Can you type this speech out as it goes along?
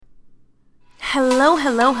Hello,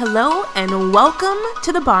 hello, hello, and welcome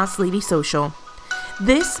to the Boss Lady Social.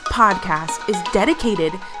 This podcast is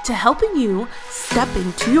dedicated to helping you step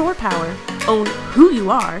into your power, own who you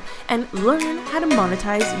are, and learn how to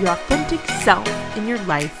monetize your authentic self in your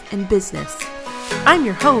life and business. I'm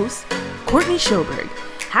your host, Courtney Schoberg,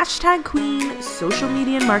 hashtag queen, social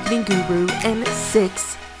media and marketing guru, and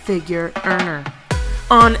six-figure earner.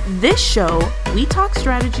 On this show, we talk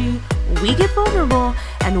strategy, we get vulnerable,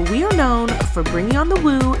 and we are known for bringing on the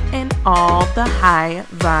woo and all the high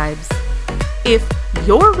vibes. If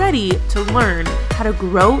you're ready to learn how to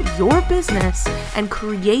grow your business and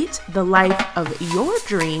create the life of your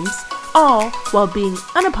dreams, all while being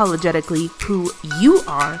unapologetically who you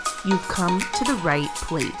are, you've come to the right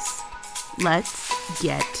place. Let's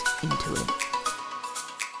get into it.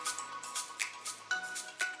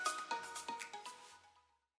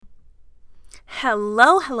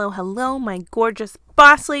 Hello, hello, hello, my gorgeous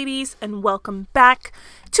boss ladies, and welcome back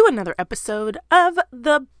to another episode of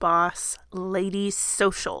the Boss Ladies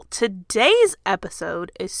Social. Today's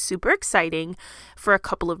episode is super exciting for a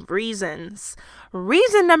couple of reasons.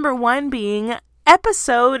 Reason number one being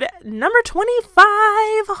episode number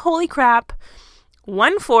 25. Holy crap.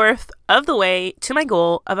 1/4 of the way to my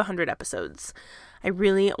goal of 100 episodes. I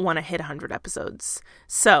really want to hit 100 episodes.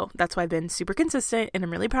 So that's why I've been super consistent, and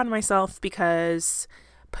I'm really proud of myself because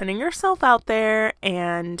putting yourself out there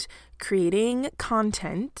and creating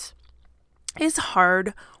content is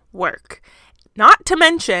hard work. Not to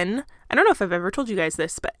mention, I don't know if I've ever told you guys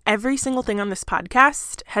this, but every single thing on this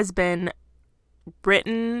podcast has been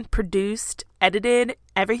written, produced, edited,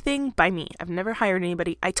 everything by me. I've never hired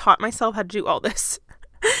anybody. I taught myself how to do all this.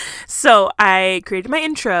 So I created my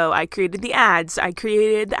intro, I created the ads, I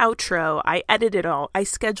created the outro, I edited it all, I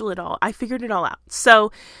scheduled it all, I figured it all out.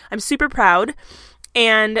 So I'm super proud.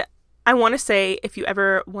 And I want to say, if you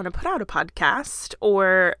ever want to put out a podcast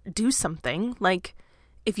or do something, like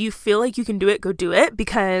if you feel like you can do it, go do it,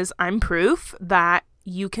 because I'm proof that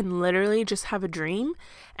you can literally just have a dream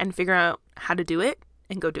and figure out how to do it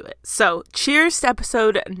and go do it. So cheers to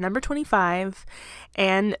episode number 25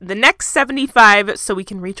 and the next 75 so we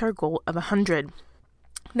can reach our goal of 100.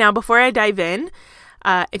 Now, before I dive in,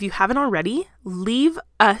 if you haven't already, leave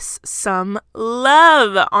us some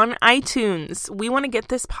love on iTunes. We want to get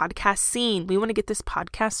this podcast seen. We want to get this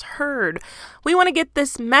podcast heard. We want to get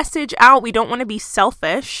this message out. We don't want to be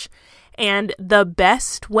selfish. And the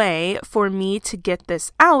best way for me to get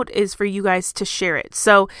this out is for you guys to share it.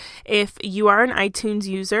 So if you are an iTunes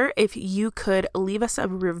user, if you could leave us a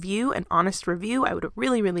review, an honest review, I would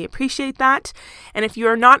really, really appreciate that. And if you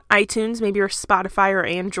are not iTunes, maybe you're Spotify or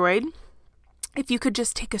Android, if you could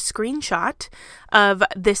just take a screenshot of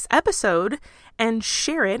this episode and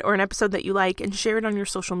share it, or an episode that you like, and share it on your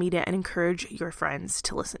social media and encourage your friends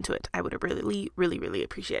to listen to it. I would really, really, really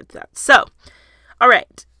appreciate that. So, all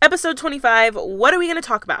right, episode 25, what are we going to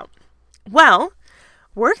talk about? Well,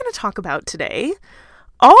 we're going to talk about today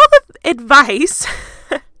all the advice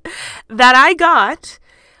that I got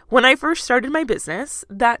when I first started my business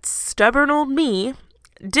that stubborn old me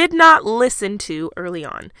did not listen to early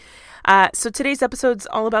on. So today's episode's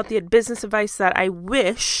all about the business advice that I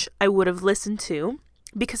wish I would have listened to,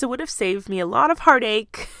 because it would have saved me a lot of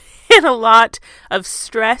heartache and a lot of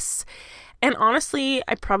stress. And honestly,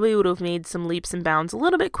 I probably would have made some leaps and bounds a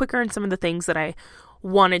little bit quicker in some of the things that I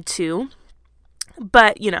wanted to.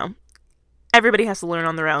 But, you know, everybody has to learn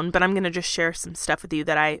on their own. But I'm going to just share some stuff with you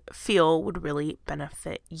that I feel would really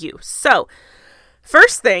benefit you. So,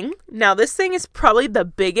 first thing, now this thing is probably the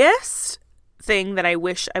biggest thing that I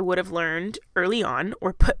wish I would have learned early on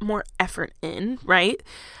or put more effort in, right?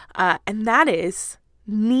 And that is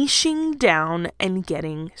niching down and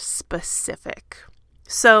getting specific.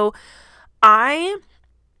 So, I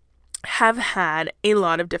have had a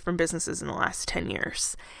lot of different businesses in the last 10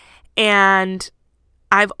 years, and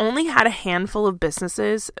I've only had a handful of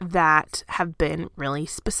businesses that have been really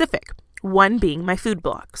specific. One being my food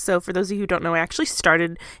blog. So for those of you who don't know, I actually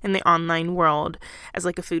started in the online world as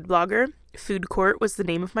like a food blogger. Food Court was the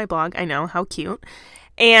name of my blog. I know, how cute.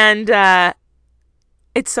 And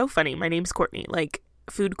it's so funny. My name's Courtney. Like,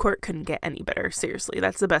 Food Court couldn't get any better. Seriously,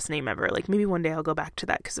 that's the best name ever. Like, maybe one day I'll go back to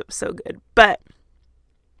that because it was so good. But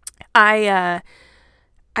I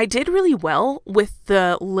did really well with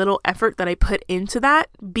the little effort that I put into that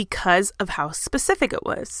because of how specific it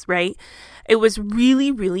was, right? It was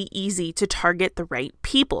really, really easy to target the right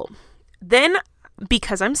people. Then,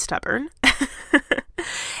 because I'm stubborn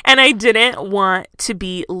and I didn't want to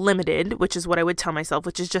be limited, which is what I would tell myself,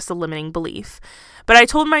 which is just a limiting belief. But I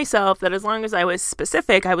told myself that as long as I was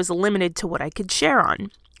specific, I was limited to what I could share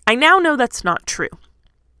on. I now know that's not true.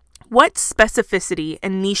 what specificity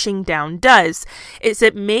and niching down does is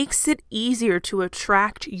it makes it easier to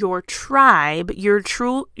attract your tribe, your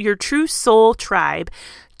true soul tribe,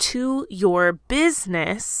 to your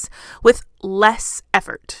business with less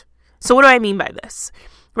effort. So what do I mean by this?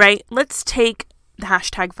 Right? Let's take the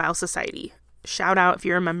hashtag File Society. Shout out if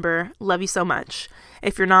you're a member. Love you so much.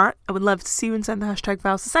 If you're not, I would love to see you inside the hashtag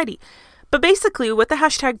File Society. But basically what the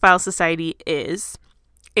hashtag File Society is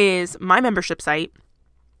my membership site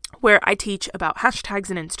where I teach about hashtags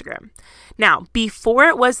and Instagram. Now, before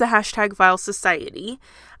it was the hashtag File Society,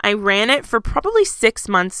 I ran it for probably 6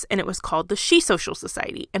 months and it was called the She Social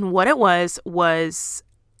Society. And what it was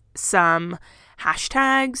some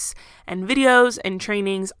hashtags and videos and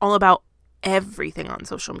trainings all about everything on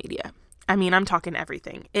social media. I mean, I'm talking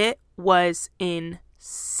everything. It was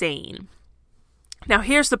insane. Now,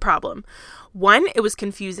 here's the problem. One, it was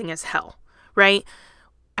confusing as hell, right?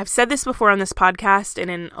 I've said this before on this podcast and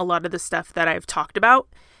in a lot of the stuff that I've talked about.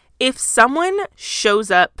 If someone shows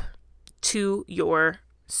up to your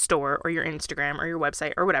store or your Instagram or your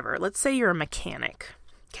website or whatever, let's say you're a mechanic,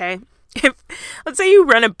 okay? Let's say you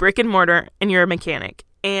run a brick and mortar and you're a mechanic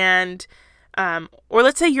and, or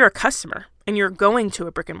let's say you're a customer and you're going to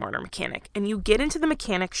a brick and mortar mechanic and you get into the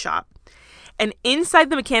mechanic shop and inside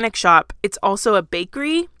the mechanic shop, it's also a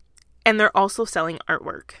bakery and they're also selling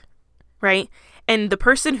artwork, right? And the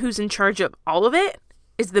person who's in charge of all of it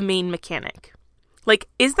is the main mechanic. Like,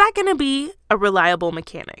 is that going to be a reliable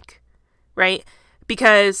mechanic, right?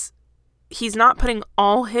 Because he's not putting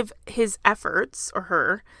all his efforts or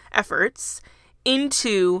her efforts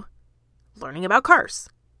into learning about cars,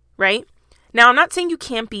 right? Now, I'm not saying you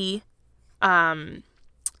can't be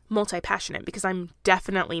multi-passionate, because I'm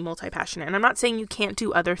definitely multi-passionate. And I'm not saying you can't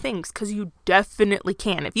do other things, because you definitely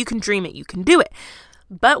can. If you can dream it, you can do it.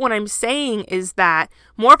 But what I'm saying is that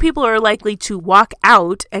more people are likely to walk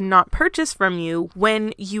out and not purchase from you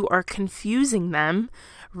when you are confusing them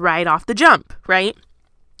right off the jump, right?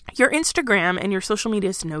 Your Instagram and your social media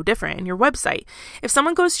is no different, and your website. If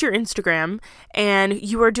someone goes to your Instagram and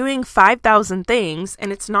you are doing 5,000 things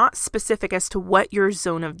and it's not specific as to what your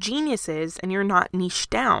zone of genius is and you're not niched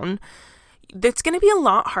down, it's going to be a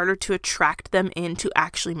lot harder to attract them in to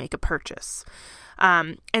actually make a purchase.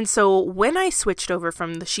 And so when I switched over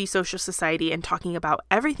from the She Social Society and talking about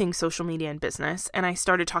everything social media and business, and I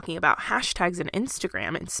started talking about hashtags and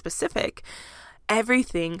Instagram in specific,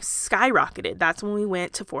 everything skyrocketed. That's when we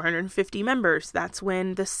went to 450 members. That's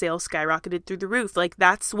when the sales skyrocketed through the roof. Like,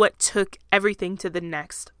 that's what took everything to the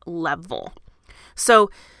next level.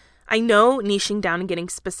 So I know niching down and getting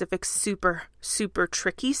specific super, super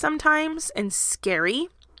tricky sometimes and scary.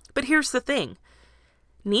 But here's the thing.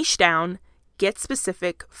 Niche down, get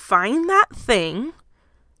specific, find that thing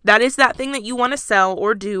that is that thing that you want to sell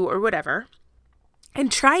or do or whatever,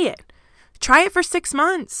 and try it. Try it for 6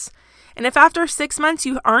 months. And if after 6 months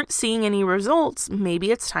you aren't seeing any results,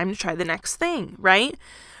 maybe it's time to try the next thing, right?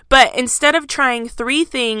 But instead of trying 3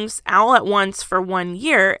 things all at once for 1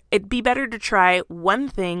 year, it'd be better to try one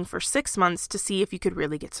thing for 6 months to see if you could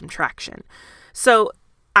really get some traction. So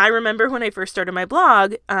I remember when I first started my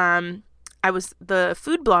blog, I was the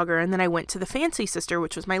food blogger, and then I went to the Fancy Sister,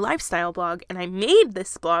 which was my lifestyle blog, and I made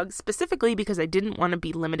this blog specifically because I didn't want to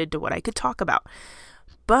be limited to what I could talk about.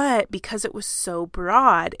 But because it was so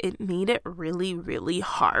broad, it made it really, really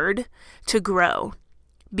hard to grow,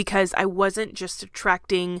 because I wasn't just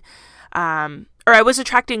attracting, I was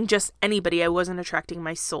attracting just anybody. I wasn't attracting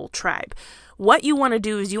my soul tribe. What you want to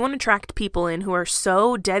do is you want to attract people in who are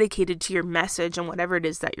so dedicated to your message and whatever it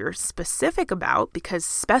is that you're specific about, because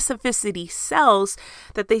specificity sells,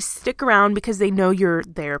 that they stick around because they know you're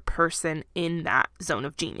their person in that zone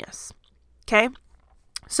of genius. Okay?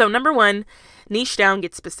 So number 1, niche down,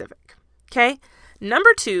 get specific. Okay?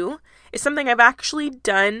 Number 2 is something I've actually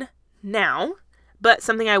done now, but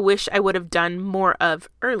something I wish I would have done more of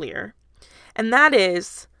earlier. And that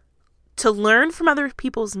is to learn from other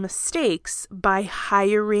people's mistakes by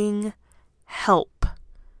hiring help,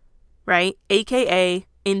 right? AKA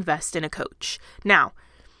invest in a coach. Now,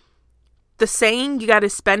 the saying you got to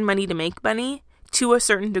spend money to make money, to a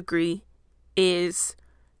certain degree, is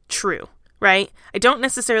true, right? I don't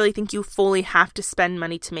necessarily think you fully have to spend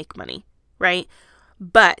money to make money, right?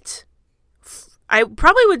 But I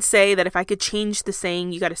probably would say that if I could change the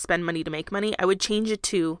saying you got to spend money to make money, I would change it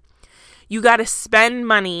to you got to spend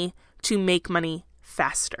money to make money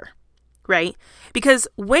faster, right? Because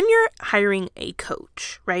when you're hiring a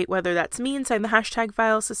coach, right, whether that's me inside the hashtag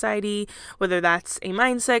File Society, whether that's a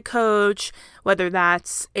mindset coach, whether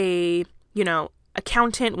that's a,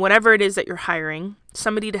 accountant, whatever it is that you're hiring,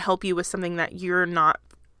 somebody to help you with something that you're not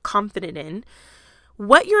confident in,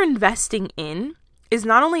 what you're investing in is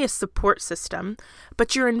not only a support system,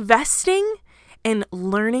 but you're investing in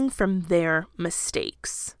learning from their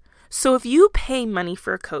mistakes. So if you pay money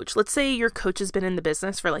for a coach, let's say your coach has been in the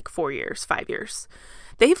business for like 4 years, 5 years.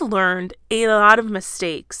 They've learned a lot of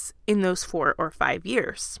mistakes in those 4 or 5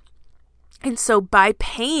 years. And so by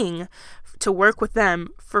paying to work with them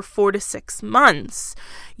for 4 to 6 months,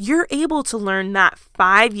 you're able to learn that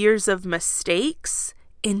 5 years of mistakes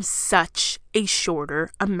in such a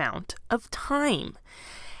shorter amount of time.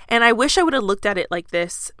 And I wish I would have looked at it like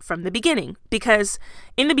this from the beginning, because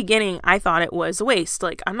in the beginning, I thought it was a waste.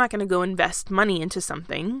 Like, I'm not going to go invest money into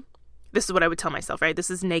something. This is what I would tell myself, right?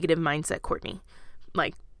 This is negative mindset, Courtney,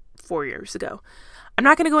 like 4 years ago. I'm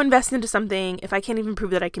not going to go invest into something if I can't even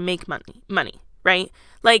prove that I can make money, right?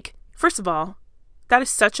 Like, first of all, that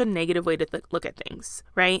is such a negative way to look at things,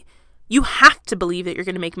 right? You have to believe that you're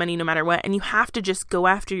going to make money no matter what, and you have to just go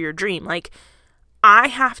after your dream. Like, I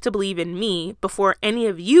have to believe in me before any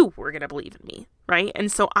of you were going to believe in me, right?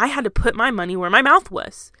 And so I had to put my money where my mouth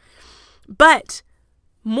was. But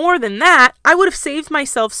more than that, I would have saved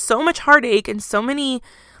myself so much heartache and so many,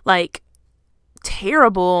 like,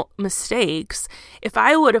 terrible mistakes if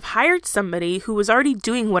I would have hired somebody who was already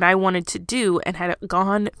doing what I wanted to do and had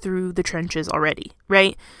gone through the trenches already,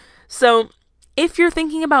 right? So if you're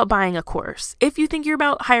thinking about buying a course, if you think you're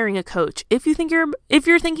about hiring a coach, if you're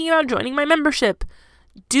thinking about joining my membership,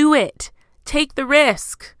 do it. Take the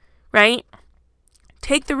risk, right?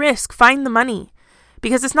 Take the risk, find the money.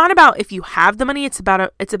 Because it's not about if you have the money, it's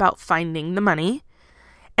about finding the money,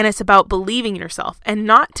 and it's about believing in yourself. And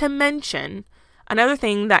not to mention, another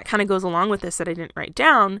thing that kind of goes along with this that I didn't write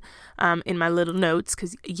down in my little notes,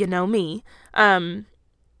 because you know me,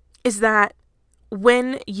 is that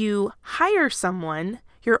when you hire someone,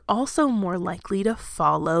 you're also more likely to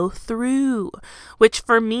follow through, which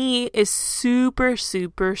for me is super,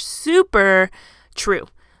 super, super true.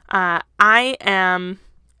 I'm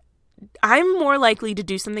more likely to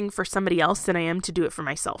do something for somebody else than I am to do it for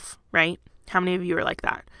myself, right? How many of you are like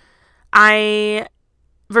that?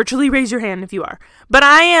 Virtually raise your hand if you are. But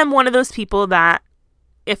I am one of those people that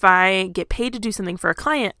if I get paid to do something for a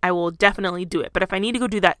client, I will definitely do it. But if I need to go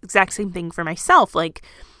do that exact same thing for myself, like,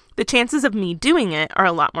 the chances of me doing it are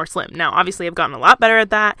a lot more slim. Now, obviously, I've gotten a lot better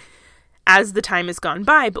at that as the time has gone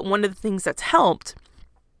by. But one of the things that's helped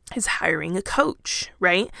is hiring a coach,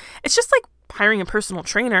 right? It's just like hiring a personal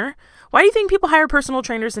trainer. Why do you think people hire personal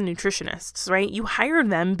trainers and nutritionists, right? You hire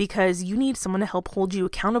them because you need someone to help hold you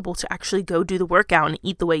accountable to actually go do the workout and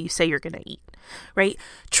eat the way you say you're going to eat, right?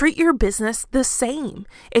 Treat your business the same.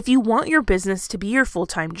 If you want your business to be your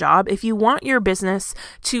full-time job, if you want your business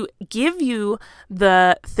to give you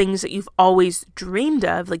the things that you've always dreamed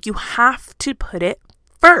of, like, you have to put it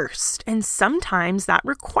first. And sometimes that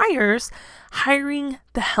requires hiring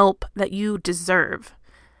the help that you deserve.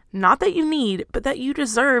 Not that you need, but that you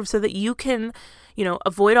deserve, so that you can,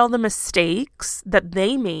 avoid all the mistakes that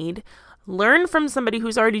they made, learn from somebody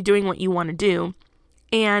who's already doing what you want to do,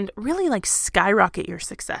 and really skyrocket your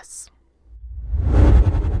success.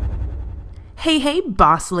 Hey,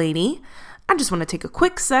 boss lady. I just want to take a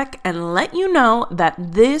quick sec and let you know that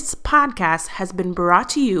this podcast has been brought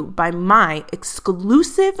to you by my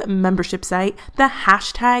exclusive membership site, the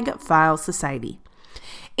 #File Society.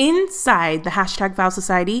 Inside the #File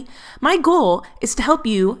Society, my goal is to help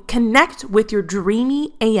you connect with your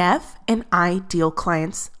dreamy AF and ideal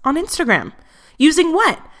clients on Instagram. Using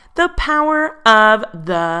what? The power of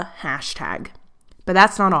the hashtag. But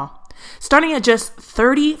that's not all. Starting at just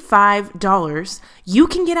 $35, you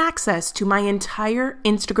can get access to my entire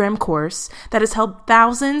Instagram course that has helped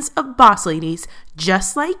thousands of boss ladies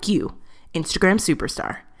just like you, Instagram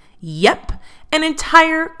superstar. Yep, an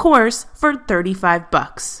entire course for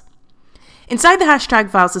 $35. Inside the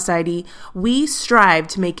 #File Society, we strive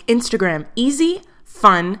to make Instagram easy,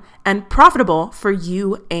 fun, and profitable for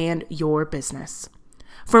you and your business.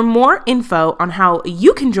 For more info on how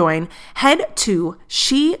you can join, head to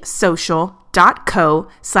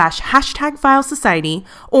shesocial.co/#File Society,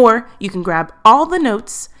 or you can grab all the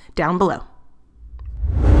notes down below.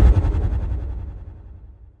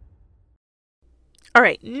 All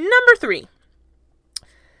right, number 3.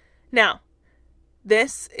 Now,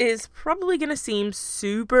 this is probably going to seem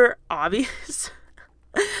super obvious,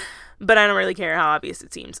 but I don't really care how obvious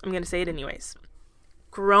it seems. I'm going to say it anyways.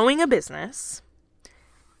 Growing a business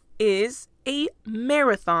is a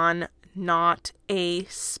marathon, not a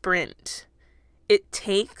sprint. It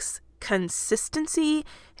takes consistency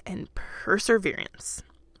and perseverance,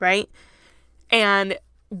 right? And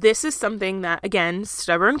this is something that, again,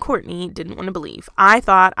 stubborn Courtney didn't want to believe. I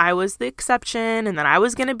thought I was the exception and that I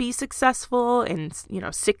was going to be successful in,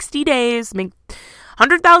 60 days, make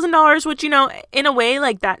 $100,000, which, in a way,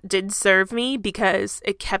 like, that did serve me because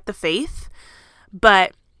it kept the faith.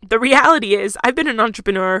 But the reality is I've been an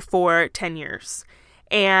entrepreneur for 10 years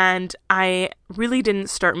and I really didn't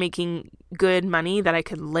start making good money that I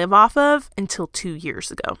could live off of until 2 years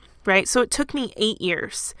ago, right? So it took me 8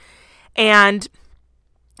 years. And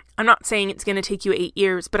I'm not saying it's going to take you 8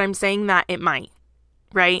 years, but I'm saying that it might,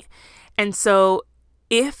 right? And so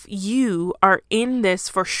if you are in this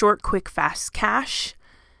for short, quick, fast cash,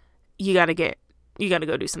 you got to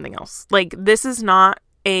go do something else. Like, this is not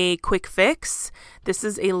a quick fix. This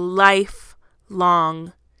is a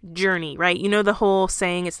lifelong journey, right? You know the whole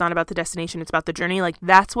saying, it's not about the destination, it's about the journey. Like,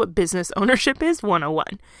 that's what business ownership is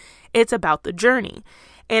 101. It's about the journey.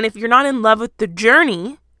 And if you're not in love with the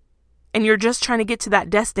journey and you're just trying to get to that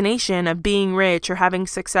destination of being rich or having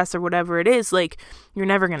success or whatever it is, like, you're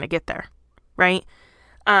never going to get there, right?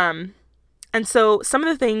 And so some of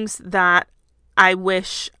the things that I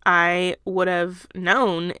wish I would have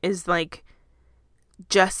known is, like,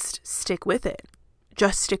 just stick with it.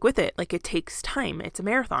 Just stick with it. Like, it takes time. It's a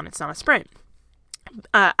marathon. It's not a sprint.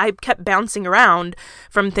 I kept bouncing around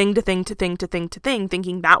from thing to thing to thing to thing to thing,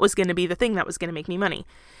 thinking that was going to be the thing that was going to make me money.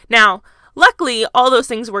 Now, luckily, all those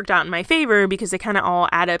things worked out in my favor because they kind of all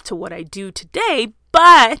add up to what I do today.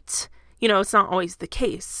 But, it's not always the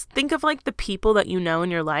case. Think of, like, the people that you know in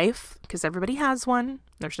your life, because everybody has one.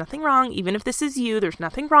 There's nothing wrong. Even if this is you, there's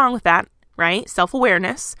nothing wrong with that, right?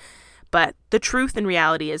 Self-awareness. But the truth and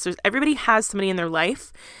reality is everybody has somebody in their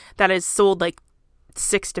life that has sold like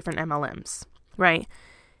 6 different MLMs, right?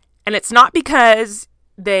 And it's not because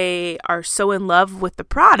they are so in love with the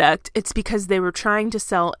product. It's because they were trying to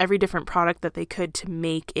sell every different product that they could to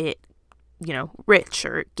make it, rich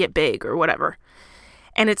or get big or whatever.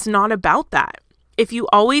 And it's not about that. If you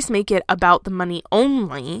always make it about the money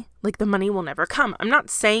only, like, the money will never come. I'm not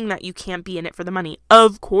saying that you can't be in it for the money.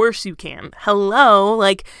 Of course you can. Hello.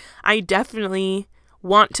 Like, I definitely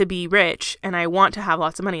want to be rich and I want to have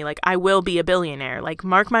lots of money. Like, I will be a billionaire. Like,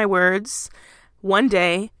 mark my words. One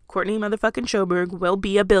day, Courtney motherfucking Sjoberg will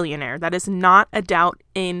be a billionaire. That is not a doubt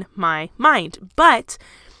in my mind. But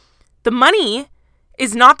the money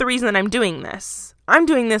is not the reason that I'm doing this. I'm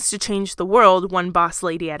doing this to change the world one boss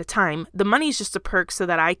lady at a time. The money is just a perk so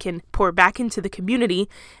that I can pour back into the community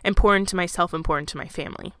and pour into myself and pour into my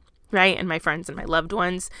family, right? And my friends and my loved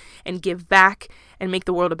ones, and give back and make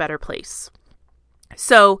the world a better place.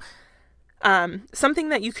 So, something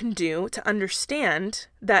that you can do to understand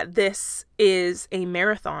that this is a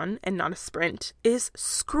marathon and not a sprint is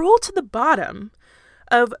scroll to the bottom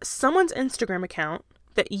of someone's Instagram account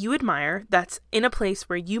that you admire that's in a place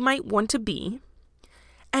where you might want to be,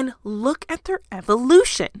 and look at their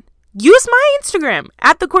evolution. Use my Instagram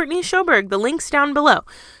at the Courtney Sjoberg. The link's down below.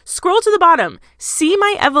 Scroll to the bottom. See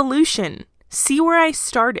my evolution. See where I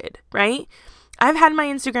started, right? I've had my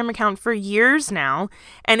Instagram account for years now,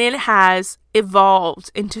 and it has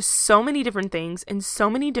evolved into so many different things in so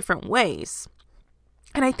many different ways.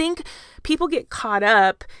 And I think people get caught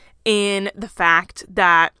up in the fact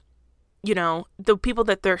that, the people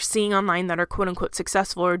that they're seeing online that are quote unquote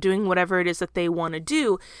successful or doing whatever it is that they want to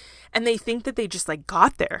do, and they think that they just like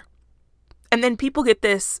got there. And then people get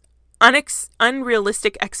this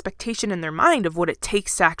unrealistic expectation in their mind of what it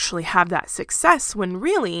takes to actually have that success, when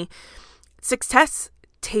really success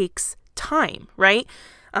takes time, right?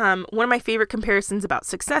 One of my favorite comparisons about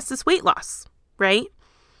success is weight loss, right?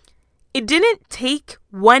 It didn't take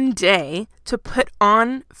one day to put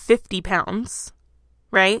on 50 pounds,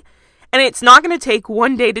 right? And it's not going to take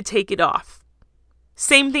one day to take it off.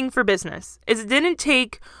 Same thing for business. It didn't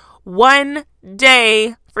take one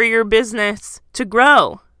day for your business to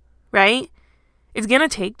grow, right? It's going to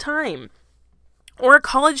take time. Or a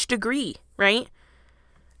college degree, right?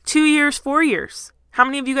 2 years, 4 years. How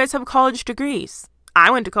many of you guys have college degrees?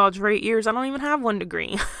 I went to college for 8 years. I don't even have one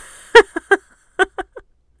degree.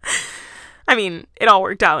 I mean, it all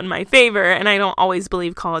worked out in my favor, and I don't always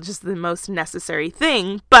believe college is the most necessary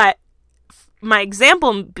thing, but my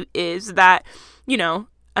example is that,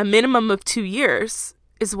 a minimum of 2 years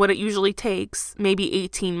is what it usually takes, maybe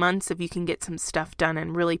 18 months if you can get some stuff done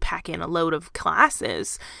and really pack in a load of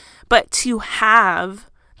classes, but to have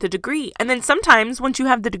the degree. And then sometimes once you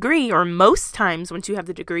have the degree, or most times once you have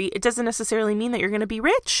the degree, it doesn't necessarily mean that you're going to be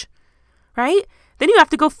rich, right? Then you have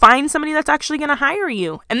to go find somebody that's actually going to hire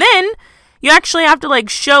you. And then you actually have to like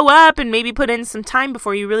show up and maybe put in some time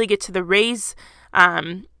before you really get to the raise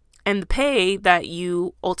and the pay that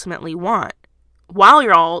you ultimately want, while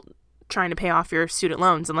you're all trying to pay off your student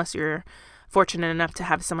loans unless you're fortunate enough to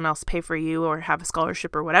have someone else pay for you or have a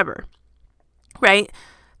scholarship or whatever, right?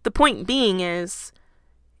 The point being is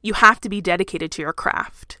you have to be dedicated to your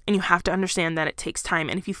craft, and you have to understand that it takes time.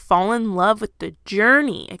 And if you fall in love with the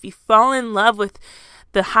journey, if you fall in love with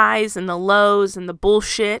the highs and the lows and the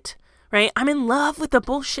bullshit, right? I'm in love with the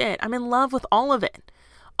bullshit. I'm in love with all of it.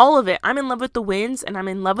 All of it. I'm in love with the wins and I'm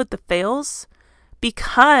in love with the fails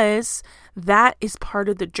because that is part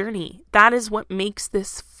of the journey. That is what makes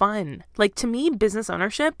this fun. Like, to me, business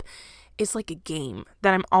ownership is like a game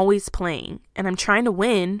that I'm always playing, and I'm trying to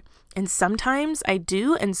win. And sometimes I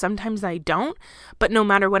do, and sometimes I don't. But no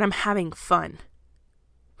matter what, I'm having fun,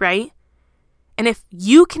 right? And if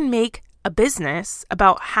you can make a business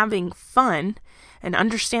about having fun and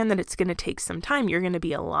understand that it's going to take some time, you're going to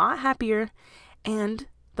be a lot happier, and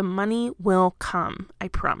the money will come, I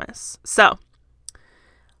promise. So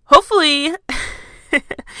hopefully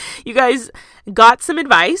you guys got some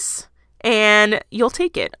advice and you'll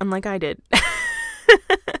take it, unlike I did.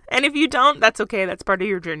 And if you don't, that's okay. That's part of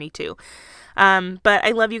your journey too. But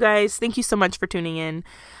I love you guys. Thank you so much for tuning in.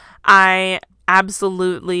 I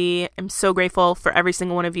absolutely am so grateful for every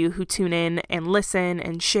single one of you who tune in and listen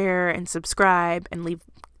and share and subscribe and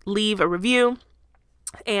leave a review.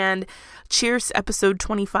 And cheers to episode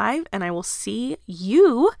 25, and I will see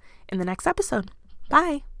you in the next episode.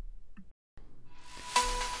 Bye.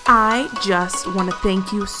 I just want to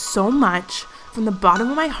thank you so much from the bottom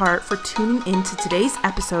of my heart for tuning into today's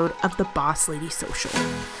episode of the Boss Lady Social.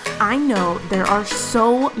 I know there are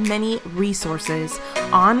so many resources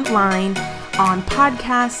online, on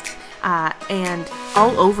podcasts, and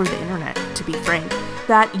all over the internet, to be frank,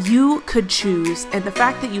 that you could choose. And the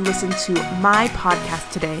fact that you listened to my podcast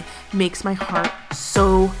today makes my heart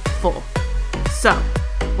so full. So,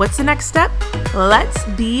 what's the next step? Let's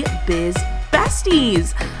be biz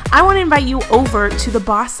besties. I want to invite you over to the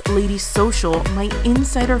Boss Lady Social, my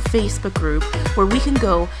insider Facebook group, where we can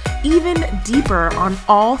go even deeper on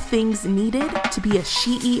all things needed to be a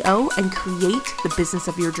CEO and create the business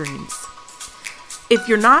of your dreams. If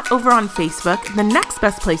you're not over on Facebook, the next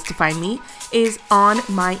best place to find me is on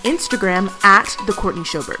my Instagram at The Courtney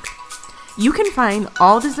Sjoberg. You can find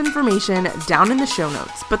all this information down in the show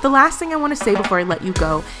notes. But the last thing I want to say before I let you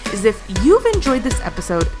go is, if you've enjoyed this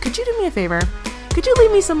episode, could you do me a favor? Could you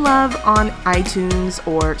leave me some love on iTunes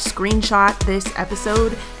or screenshot this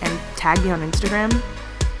episode and tag me on Instagram?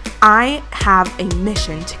 I have a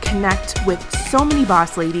mission to connect with so many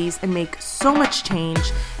boss ladies and make so much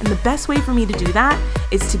change. And the best way for me to do that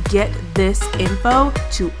is to get this info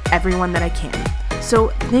to everyone that I can. So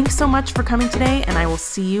thanks so much for coming today, and I will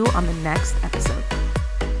see you on the next episode.